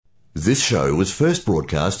This show was first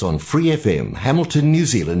broadcast on Free FM, Hamilton, New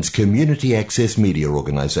Zealand's community access media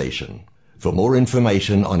organisation. For more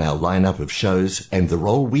information on our lineup of shows and the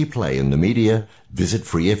role we play in the media, visit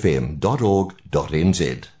freefm.org.nz.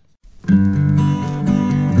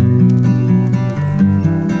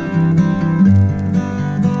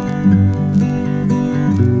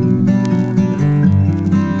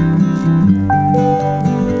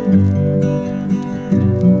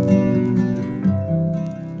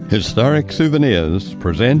 Historic Souvenirs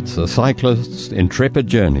presents a cyclist's intrepid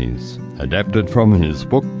journeys. Adapted from his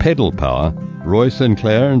book Pedal Power, Roy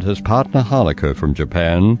Sinclair and his partner Harlequin from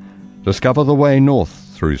Japan discover the way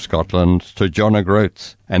north through Scotland to John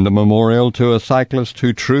O'Groats and a memorial to a cyclist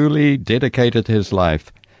who truly dedicated his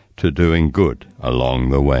life to doing good along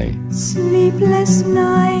the way. Sleepless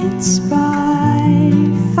nights by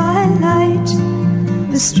firelight,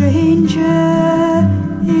 the stranger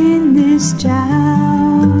in this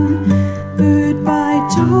town, heard by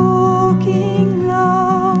talking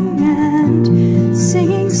long and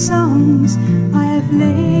singing songs, I have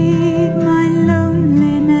laid my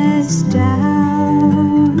loneliness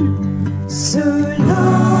down. So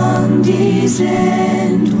long days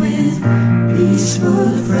end with peaceful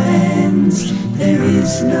friends, there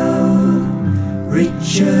is no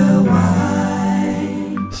richer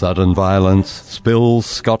wine. Sudden violence spills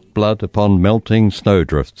Scot blood upon melting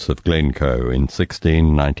snowdrifts of Glencoe in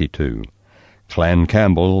 1692. Clan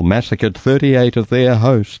Campbell massacred 38 of their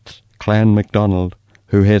hosts, Clan MacDonald,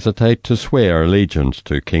 who hesitate to swear allegiance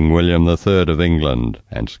to King William III of England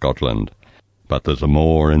and Scotland. But there's a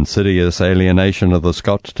more insidious alienation of the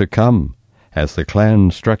Scots to come. As the clan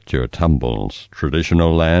structure tumbles,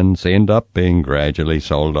 traditional lands end up being gradually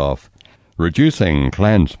sold off, reducing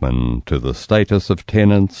clansmen to the status of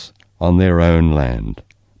tenants on their own land,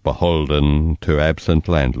 beholden to absent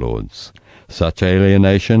landlords. Such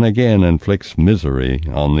alienation again inflicts misery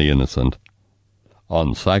on the innocent.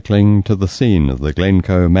 On cycling to the scene of the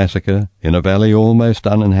Glencoe massacre, in a valley almost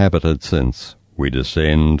uninhabited since, we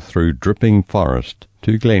descend through dripping forest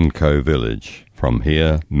to Glencoe village. From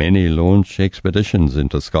here, many launch expeditions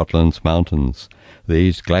into Scotland's mountains.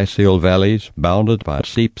 These glacial valleys, bounded by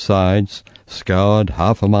steep sides, scoured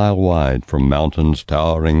half a mile wide from mountains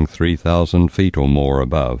towering 3,000 feet or more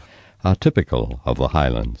above, are typical of the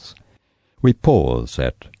Highlands. We pause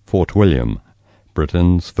at Fort William,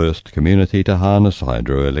 Britain's first community to harness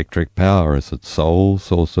hydroelectric power as its sole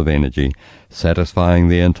source of energy, satisfying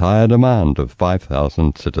the entire demand of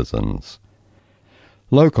 5,000 citizens.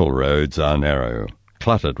 Local roads are narrow,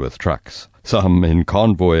 cluttered with trucks. Some in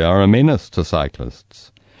convoy are a menace to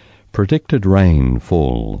cyclists. Predicted rain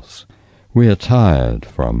falls. We are tired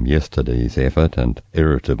from yesterday's effort and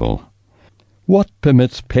irritable. What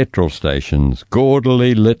permits petrol stations,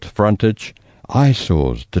 gaudily lit frontage,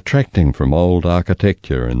 eyesores detracting from old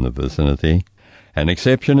architecture in the vicinity? An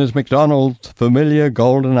exception is MacDonald's familiar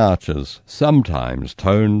golden arches, sometimes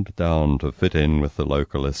toned down to fit in with the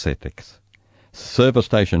local aesthetics. Service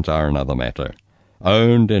stations are another matter,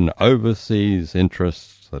 owned in overseas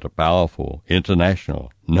interests that are powerful, international.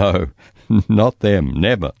 No, not them,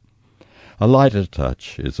 never. A lighter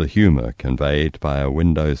touch is the humour conveyed by a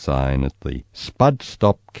window sign at the Spud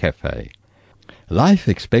Stop Cafe. Life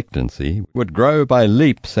expectancy would grow by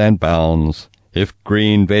leaps and bounds if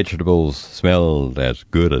green vegetables smelled as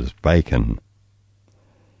good as bacon.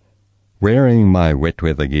 Wearing my wet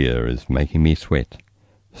weather gear is making me sweat,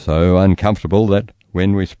 so uncomfortable that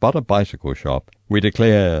when we spot a bicycle shop, we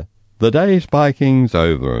declare, "The day's biking's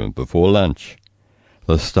over before lunch."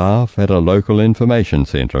 The staff at a local information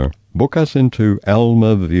centre book us into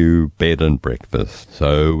Elmer View bed and breakfast,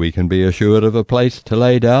 so we can be assured of a place to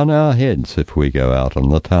lay down our heads if we go out on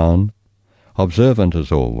the town. Observant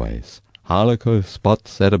as always, Harlequin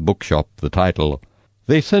spots at a bookshop the title,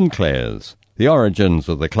 "The Sinclairs, the Origins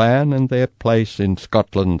of the Clan and Their Place in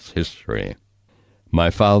Scotland's History." My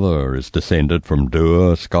father is descended from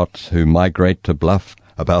dour Scots who migrate to Bluff,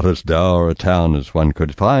 about as dour a town as one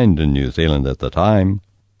could find in New Zealand at the time.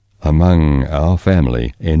 Among our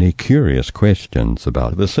family, any curious questions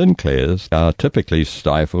about the Sinclairs are typically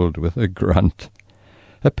stifled with a grunt.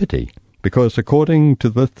 A pity, because according to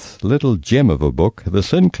this little gem of a book, the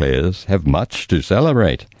Sinclairs have much to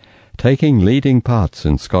celebrate, taking leading parts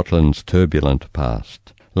in Scotland's turbulent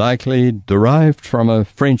past. Likely derived from a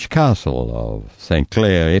French castle of St.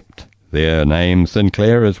 Clair-Ept. Their name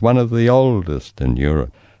Sinclair is one of the oldest in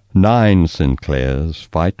Europe. 9 Sinclairs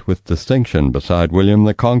fight with distinction beside William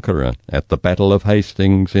the Conqueror at the Battle of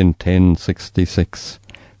Hastings in 1066,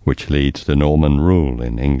 which leads to Norman rule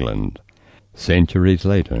in England. Centuries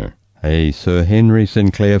later, A Sir Henry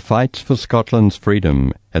Sinclair fights for Scotland's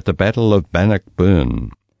freedom at the Battle of Bannockburn.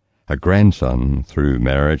 A grandson, through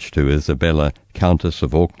marriage to Isabella, Countess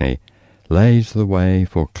of Orkney, lays the way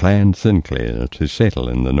for Clan Sinclair to settle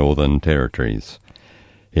in the Northern Territories.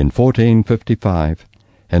 In 1455,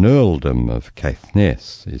 an earldom of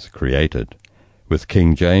Caithness is created, with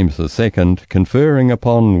King James II conferring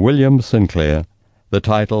upon William Sinclair the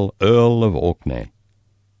title Earl of Orkney.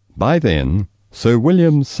 By then, Sir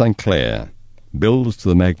William Sinclair builds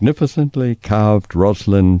the magnificently carved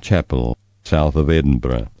Roslin Chapel south of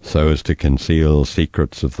Edinburgh so as to conceal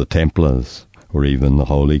secrets of the Templars or even the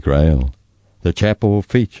Holy Grail. The chapel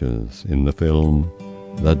features in the film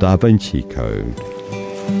The Da Vinci Code.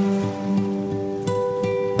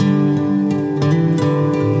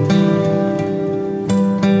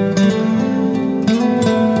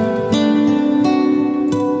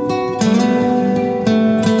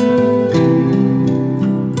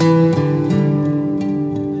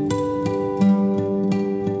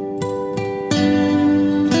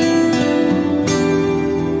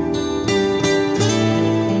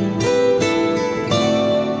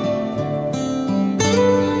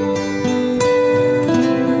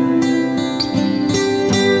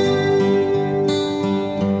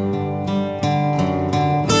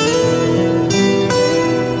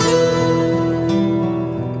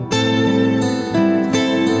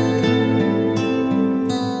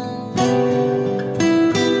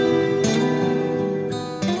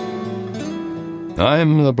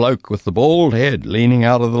 I'm the bloke with the bald head leaning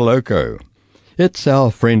out of the loco. It's our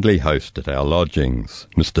friendly host at our lodgings,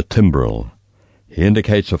 Mr. Timbrell. He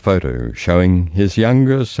indicates a photo showing his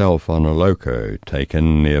younger self on a loco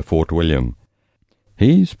taken near Fort William.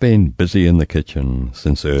 He's been busy in the kitchen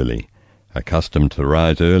since early, accustomed to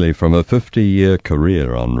rise early from a 50-year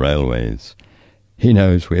career on railways. He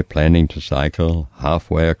knows we're planning to cycle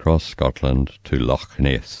halfway across Scotland to Loch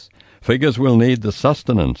Ness. Figures we'll need the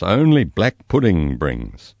sustenance only black pudding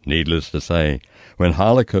brings. Needless to say, when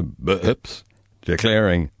Harlequin burps,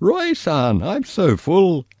 declaring, "Roy, son, I'm so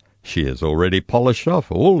full," she has already polished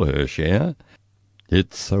off all her share.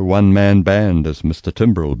 It's a one-man band as Mr.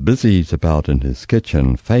 Timbrell busies about in his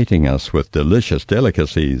kitchen, feting us with delicious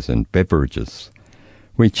delicacies and beverages.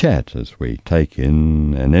 We chat as we take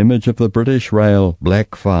in an image of the British Rail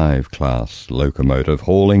Black 5 class locomotive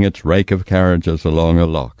hauling its rake of carriages along a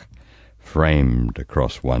loch. Framed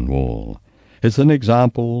across one wall is an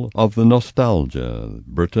example of the nostalgia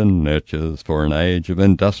Britain nurtures for an age of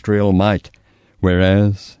industrial might,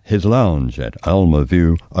 whereas his lounge at Alma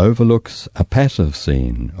View overlooks a passive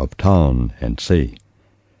scene of town and sea.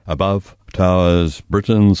 Above towers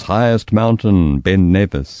Britain's highest mountain, Ben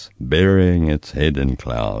Nevis, burying its head in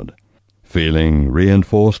cloud. Feeling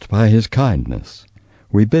reinforced by his kindness,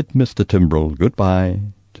 we bid Mr. Timbrell goodbye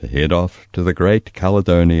to head off to the Great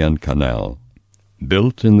Caledonian Canal.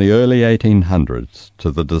 Built in the early 1800s to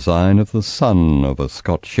the design of the son of a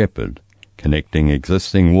Scotch shepherd, connecting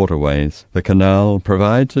existing waterways, the canal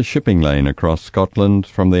provides a shipping lane across Scotland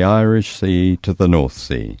from the Irish Sea to the North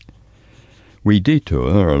Sea. We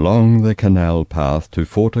detour along the canal path to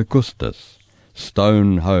Fort Augustus.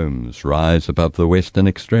 Stone homes rise above the western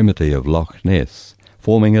extremity of Loch Ness,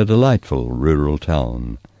 forming a delightful rural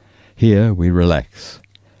town. Here we relax,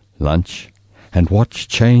 lunch, and watch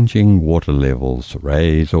changing water levels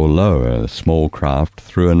raise or lower small craft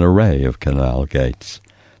through an array of canal gates,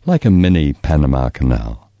 like a mini Panama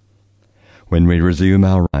Canal. When we resume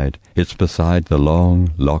our ride, it's beside the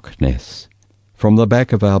long Loch Ness. From the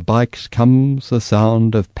back of our bikes comes the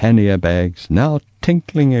sound of pannier bags now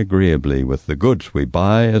tinkling agreeably with the goods we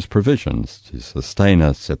buy as provisions to sustain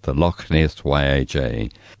us at the Loch Ness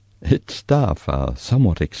YHA. Its staff are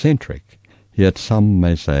somewhat eccentric, yet some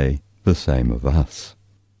may say the same of us.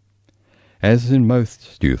 As in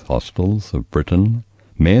most youth hostels of Britain,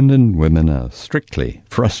 men and women are strictly,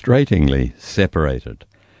 frustratingly separated.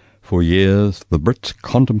 For years, the Brits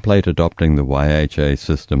contemplate adopting the YHA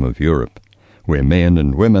system of Europe, where men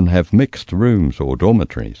and women have mixed rooms or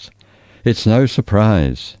dormitories. It's no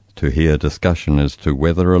surprise to hear discussion as to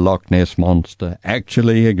whether a Loch Ness monster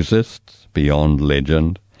actually exists beyond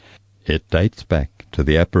legend. It dates back to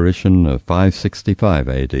the apparition of 565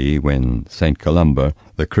 AD when St. Columba,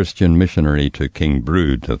 the Christian missionary to King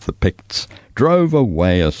Brude of the Picts, drove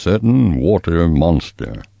away a certain water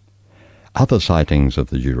monster. Other sightings of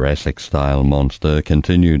the Jurassic-style monster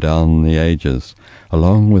continue down the ages,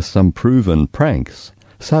 along with some proven pranks,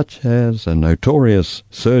 such as a notorious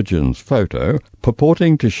surgeon's photo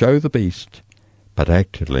purporting to show the beast, but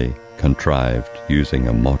actually contrived using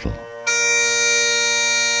a model.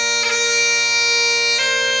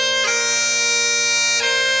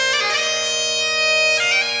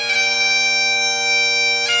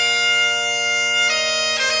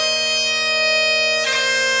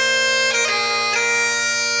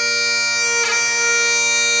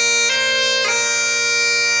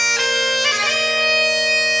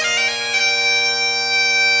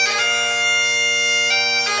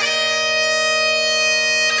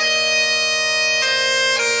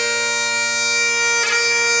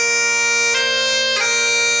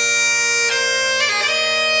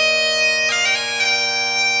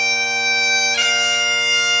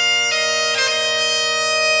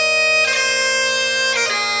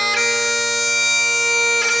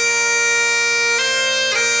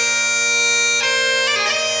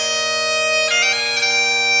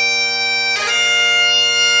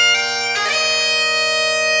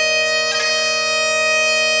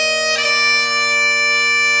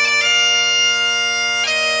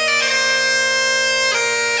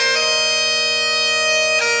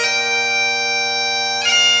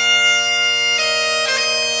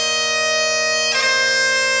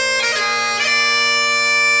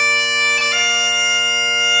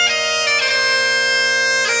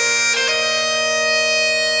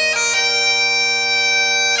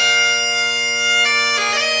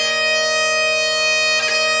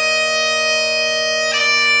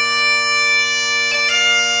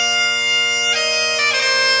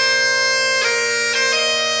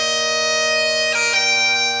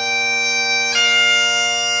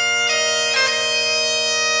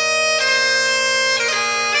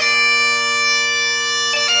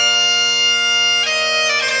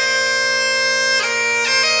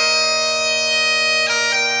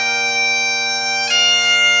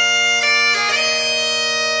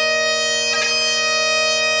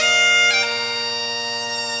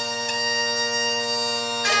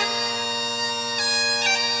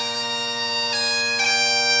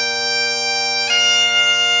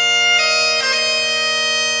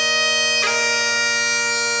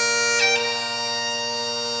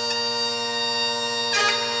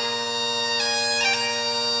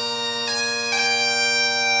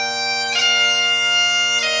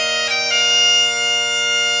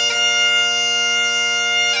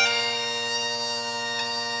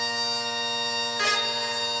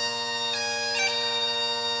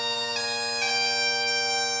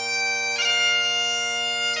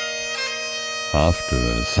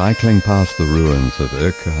 After cycling past the ruins of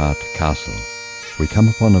Urquhart Castle, we come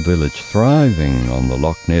upon a village thriving on the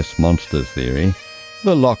Loch Ness Monster theory.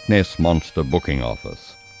 The Loch Ness Monster booking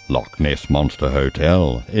office, Loch Ness Monster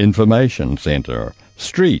Hotel, information centre,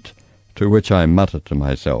 street, to which I mutter to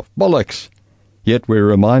myself, bollocks! Yet we're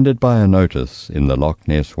reminded by a notice in the Loch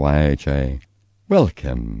Ness YHA,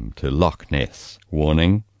 welcome to Loch Ness,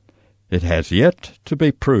 warning, it has yet to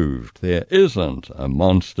be proved there isn't a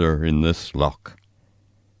monster in this loch.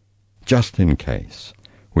 Just in case,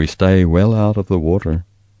 we stay well out of the water.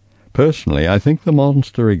 Personally, I think the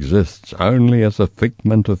monster exists only as a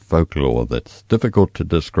figment of folklore that's difficult to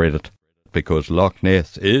discredit, because Loch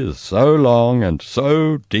Ness is so long and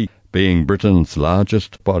so deep, being Britain's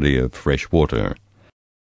largest body of fresh water.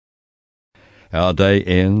 Our day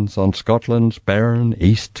ends on Scotland's barren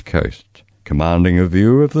east coast, commanding a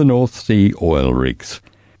view of the North Sea oil rigs.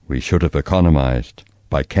 We should have economised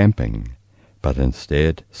by camping, but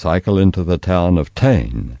instead cycle into the town of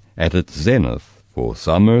Tain at its zenith for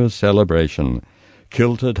summer's celebration.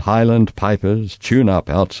 Kilted Highland pipers tune up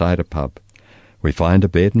outside a pub. We find a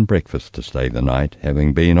bed and breakfast to stay the night,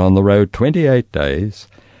 having been on the road 28 days,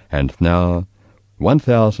 and now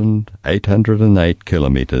 1,808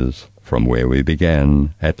 kilometres from where we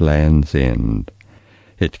began at Land's End.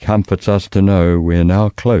 It comforts us to know we're now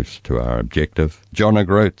close to our objective. John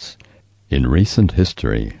O'Groats. In recent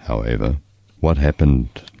history, however, what happened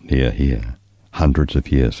near here, hundreds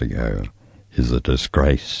of years ago, is a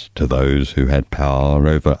disgrace to those who had power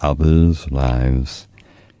over others' lives.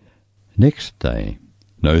 Next day,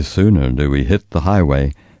 no sooner do we hit the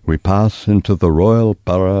highway, we pass into the royal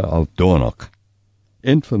borough of Dornoch,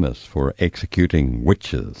 infamous for executing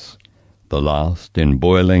witches, the last in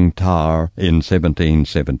boiling tar in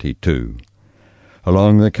 1772.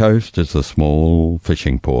 Along the coast is the small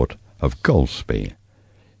fishing port of Golspie.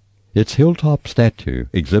 Its hilltop statue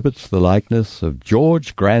exhibits the likeness of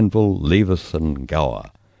George Granville Leveson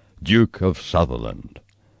Gower, Duke of Sutherland.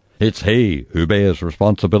 It's he who bears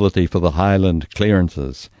responsibility for the Highland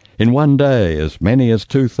clearances. In one day, as many as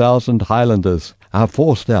 2,000 Highlanders are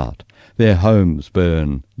forced out. Their homes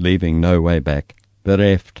burn, leaving no way back.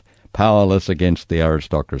 Bereft, powerless against the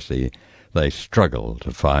aristocracy, they struggle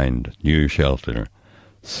to find new shelter.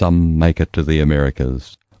 Some make it to the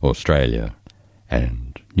Americas, Australia,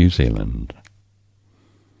 and New Zealand.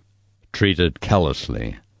 Treated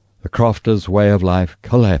callously, the crofters' way of life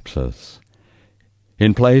collapses.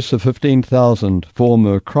 In place of 15,000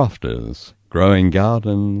 former crofters growing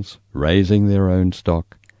gardens, raising their own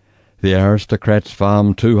stock, the aristocrats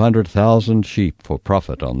farm 200,000 sheep for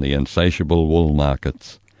profit on the insatiable wool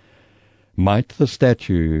markets. Might the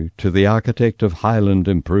statue to the architect of Highland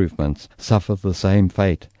improvements suffer the same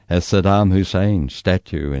fate as Saddam Hussein's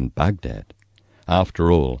statue in Baghdad?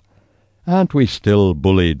 After all, aren't we still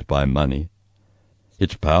bullied by money?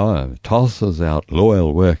 Its power tosses out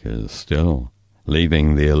loyal workers still,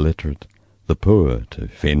 leaving the illiterate, the poor to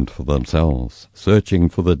fend for themselves, searching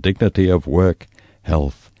for the dignity of work,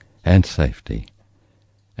 health, and safety.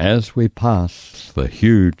 As we pass the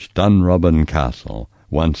huge Dunrobin Castle,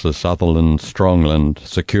 once a Sutherland strongland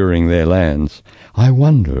securing their lands, I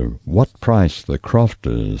wonder what price the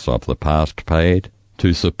crofters of the past paid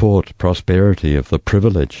to support prosperity of the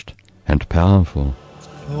privileged and powerful.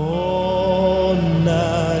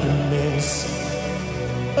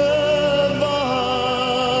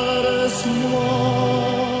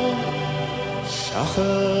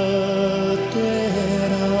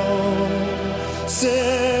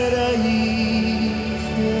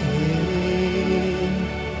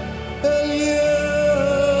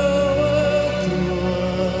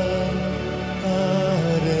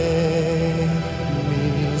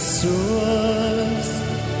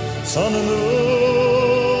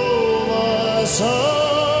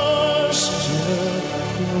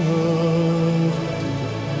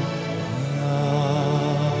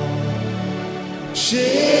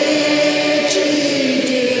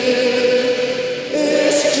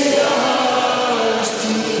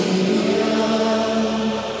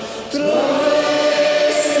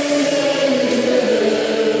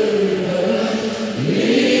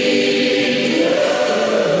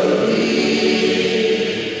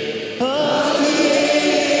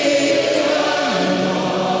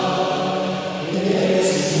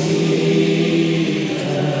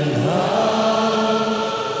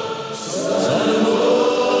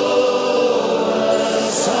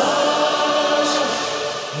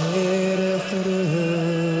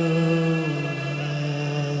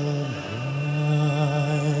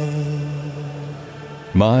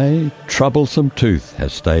 My troublesome tooth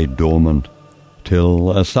has stayed dormant,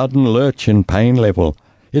 till a sudden lurch in pain level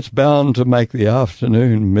It's bound to make the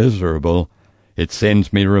afternoon miserable. It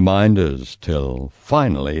sends me reminders till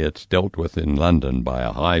finally it's dealt with in London by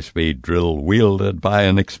a high-speed drill wielded by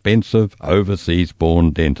an expensive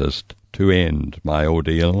overseas-born dentist to end my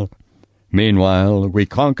ordeal. Meanwhile, we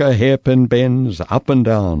conquer hairpin bends up and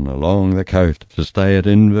down along the coast to stay at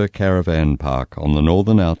Inver Caravan Park on the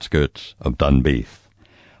northern outskirts of Dunbeath.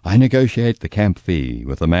 I negotiate the camp fee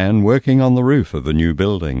with a man working on the roof of a new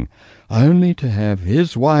building, only to have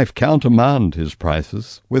his wife countermand his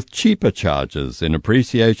prices with cheaper charges in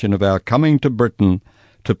appreciation of our coming to Britain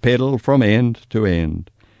to peddle from end to end.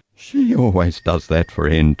 She always does that for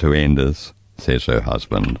end-to-enders, says her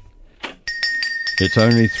husband. It's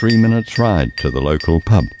only 3 minutes' ride to the local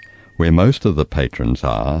pub, where most of the patrons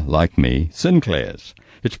are, like me, Sinclairs.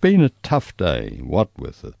 It's been a tough day, what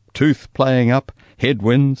with the tooth playing up,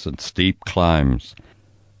 headwinds and steep climbs.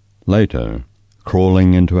 Later,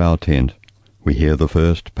 crawling into our tent, we hear the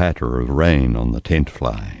first patter of rain on the tent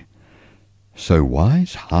fly. So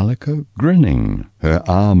why's Harlequin grinning, her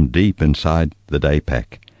arm deep inside the day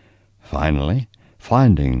pack? Finally,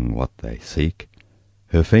 finding what they seek,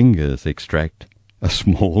 her fingers extract a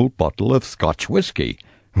small bottle of Scotch whisky.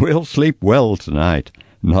 We'll sleep well tonight,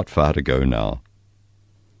 not far to go now.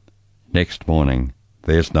 Next morning,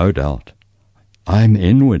 there's no doubt, I'm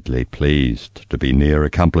inwardly pleased to be near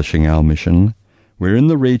accomplishing our mission. We're in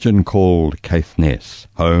the region called Caithness,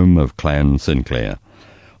 home of Clan Sinclair.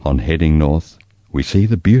 On heading north, we see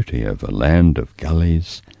the beauty of a land of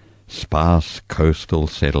gullies, sparse coastal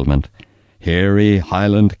settlement, hairy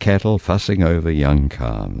highland cattle fussing over young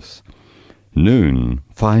calves. Noon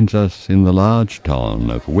finds us in the large town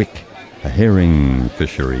of Wick, a herring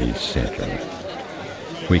fisheries centre.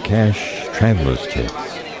 We cash travellers'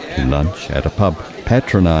 checks to lunch at a pub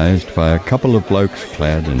patronised by a couple of blokes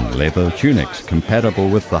clad in leather tunics compatible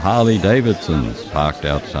with the Harley-Davidsons parked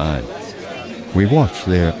outside. We watch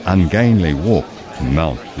their ungainly walk to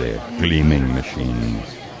mount their gleaming machines.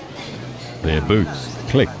 Their boots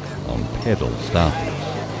click on pedal starters.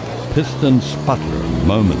 Pistons sputter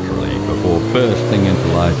momentarily before bursting into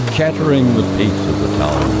life, shattering the peace of the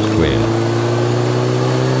town square.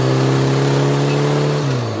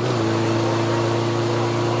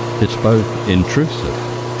 It's both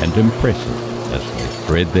intrusive and impressive as they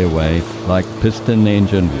thread their way like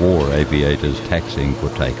piston-engined war aviators taxiing for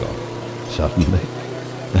takeoff. Suddenly,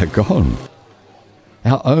 they're gone.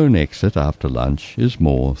 Our own exit after lunch is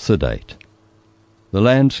more sedate. The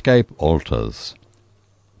landscape alters.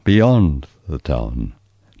 Beyond the town,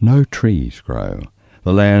 no trees grow.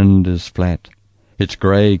 The land is flat, its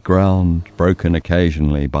grey ground broken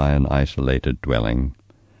occasionally by an isolated dwelling.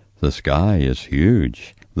 The sky is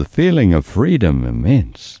huge, the feeling of freedom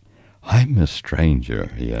immense. I'm a stranger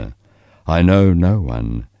here. I know no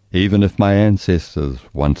one, even if my ancestors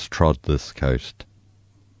once trod this coast.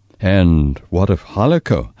 And what of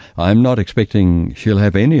Harlequin? I'm not expecting she'll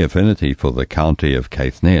have any affinity for the county of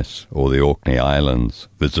Caithness or the Orkney Islands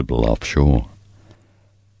visible offshore.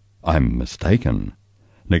 I'm mistaken,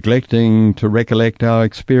 neglecting to recollect our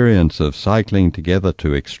experience of cycling together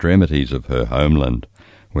to extremities of her homeland,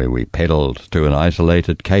 where we pedalled to an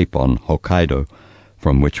isolated cape on Hokkaido,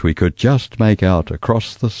 from which we could just make out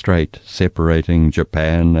across the strait separating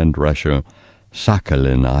Japan and Russia,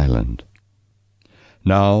 Sakhalin Island.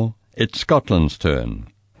 Now it's Scotland's turn.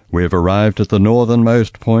 We've arrived at the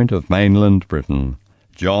northernmost point of mainland Britain,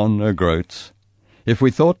 John o' Groats. If we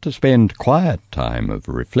thought to spend quiet time of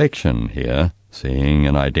reflection here, seeing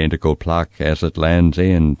an identical plaque as at Land's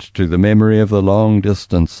End to the memory of the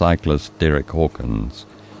long-distance cyclist Derek Hawkins,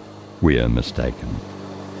 we are mistaken.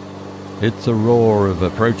 It's a roar of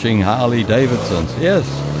approaching Harley-Davidsons. Yes,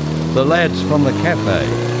 the lads from the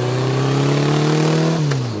cafe.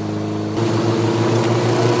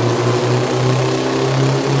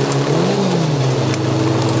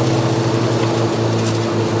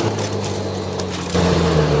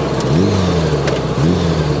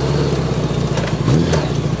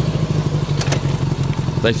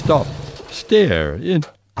 They stop, stare in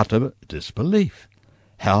utter disbelief.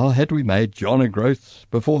 How had we made John o' Groats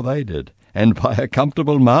before they did, and by a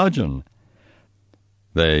comfortable margin?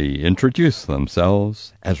 They introduce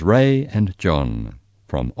themselves as Ray and John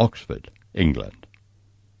from Oxford, England.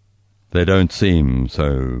 They don't seem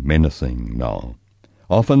so menacing now.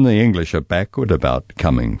 Often the English are backward about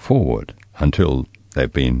coming forward until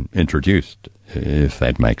they've been introduced, if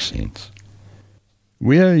that makes sense.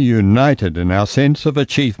 We're united in our sense of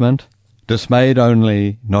achievement, dismayed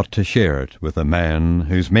only not to share it with a man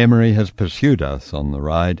whose memory has pursued us on the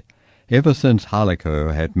ride ever since Harlequin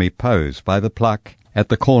had me pose by the plaque at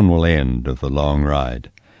the Cornwall end of the long ride.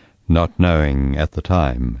 not knowing at the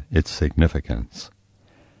time its significance.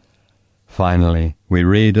 Finally, we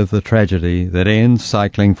read of the tragedy that ends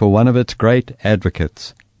cycling for one of its great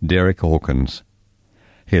advocates, Derek Hawkins.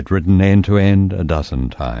 He had ridden end-to-end a dozen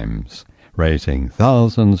times, raising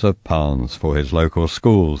thousands of pounds for his local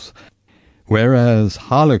schools, whereas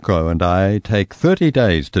Harlequin and I take 30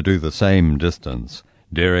 days to do the same distance.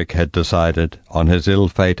 Derek had decided, on his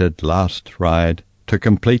ill-fated last ride, to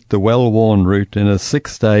complete the well-worn route in a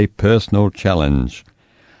 6-day personal challenge.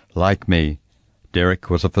 Like me, Derek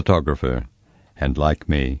was a photographer, and like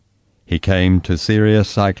me, he came to serious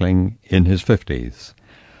cycling in his 50s.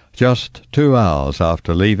 Just 2 hours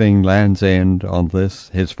after leaving Land's End on this,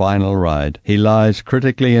 his final ride, he lies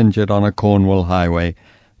critically injured on a Cornwall highway,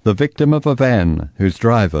 the victim of a van whose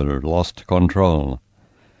driver lost control.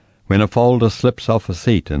 When a folder slips off a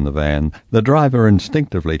seat in the van, the driver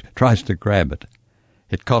instinctively tries to grab it.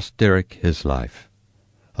 It cost Derek his life.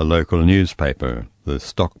 A local newspaper, the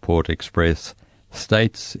Stockport Express,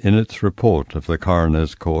 states in its report of the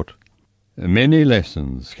coroner's court, "Many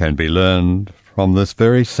lessons can be learned from this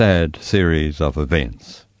very sad series of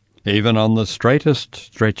events. Even on the straightest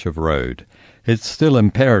stretch of road, it's still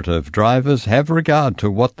imperative drivers have regard to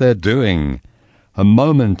what they're doing. A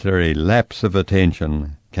momentary lapse of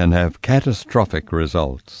attention can have catastrophic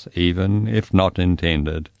results, even if not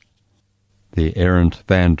intended." The errant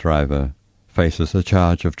van driver faces a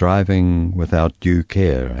charge of driving without due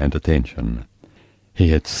care and attention. He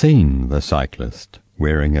had seen the cyclist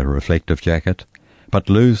wearing a reflective jacket, but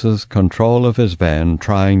loses control of his van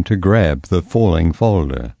trying to grab the falling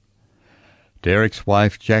folder. Derek's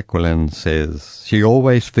wife Jacqueline says she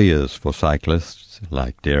always fears for cyclists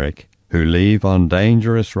like Derek, who leave on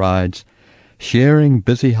dangerous rides, sharing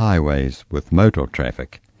busy highways with motor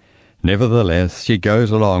traffic. Nevertheless, she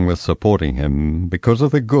goes along with supporting him because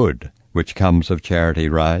of the good which comes of charity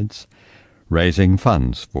rides, raising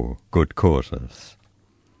funds for good causes.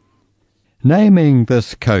 Naming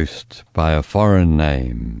this coast by a foreign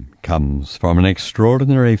name comes from an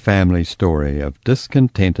extraordinary family story of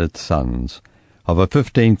discontented sons of a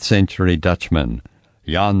 15th century Dutchman,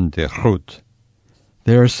 Jan de Groot.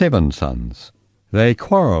 There are 7 sons. They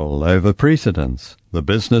quarrel over precedence. The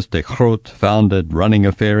business de Groot founded running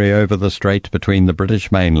a ferry over the strait between the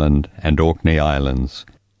British mainland and Orkney Islands.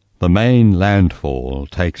 The main landfall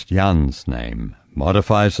takes Jan's name,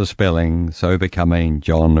 modifies the spelling, so becoming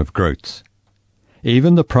John of Groots.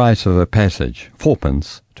 Even the price of a passage,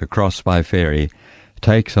 4pence, to cross by ferry,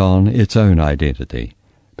 takes on its own identity,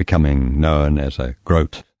 becoming known as a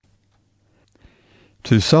groat.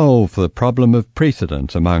 To solve the problem of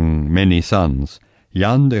precedence among many sons,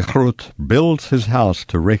 Jan de Groot builds his house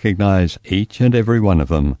to recognize each and every one of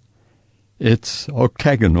them. It's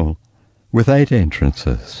octagonal, with 8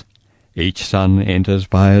 entrances. Each son enters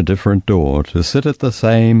by a different door to sit at the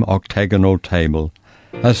same octagonal table,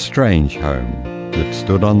 a strange home that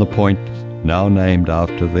stood on the point now named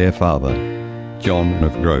after their father, John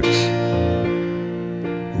of Groots.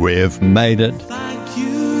 We've made it. Thank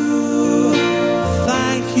you,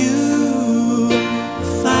 thank you,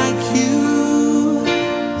 thank you,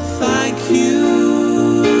 thank you.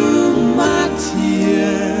 My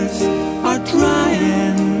tears are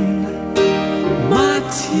drying, my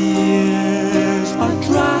tears are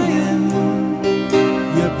drying.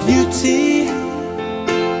 Your beauty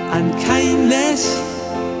and kindness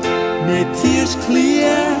made tears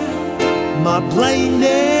clear my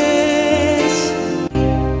blindness.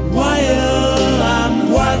 While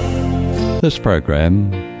I'm worth. This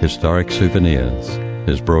program, Historic Souvenirs,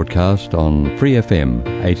 is broadcast on Free FM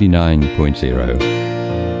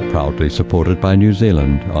 89.0, proudly supported by New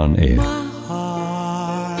Zealand On Air. My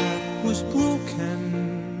heart was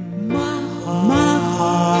broken. My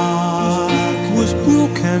heart was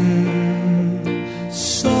broken.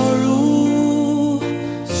 Sorrow,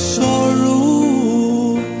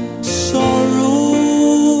 sorrow,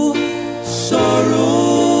 sorrow, sorrow.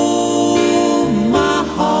 My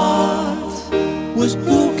heart was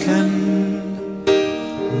broken.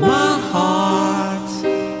 My heart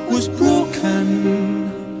was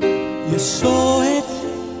broken. You saw it,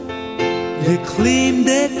 you claimed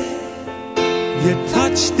it, you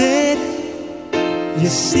touched it, you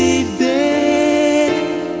saved it.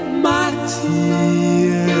 My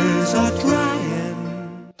tears are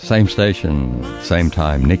drying. Same station, same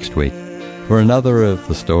time next week for another of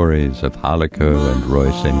the stories of Harlequin and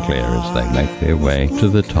Roy Sinclair as they make their way to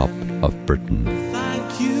the top of Britain.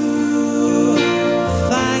 Thank you,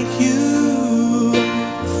 thank you,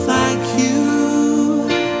 thank you,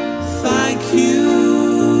 thank you.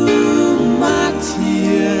 My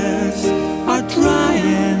tears are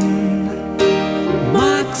drying.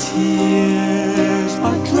 My tears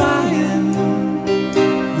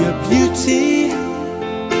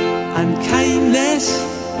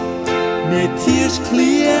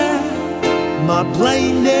my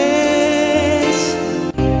blindness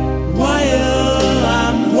while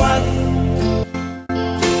I'm with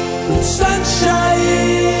the sunshine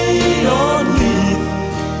on leaf.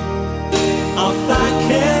 I'll thank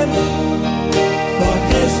him for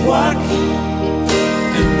his work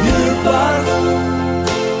in your birth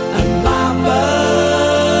and my birth.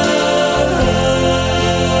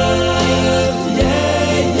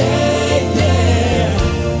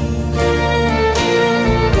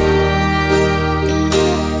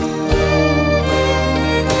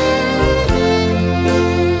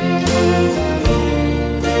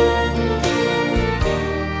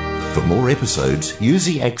 For more episodes, use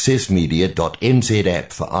the accessmedia.nz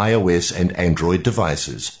app for iOS and Android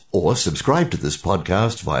devices, or subscribe to this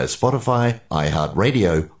podcast via Spotify,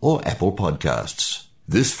 iHeartRadio, or Apple Podcasts.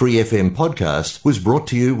 This Free FM podcast was brought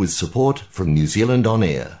to you with support from New Zealand On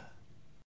Air.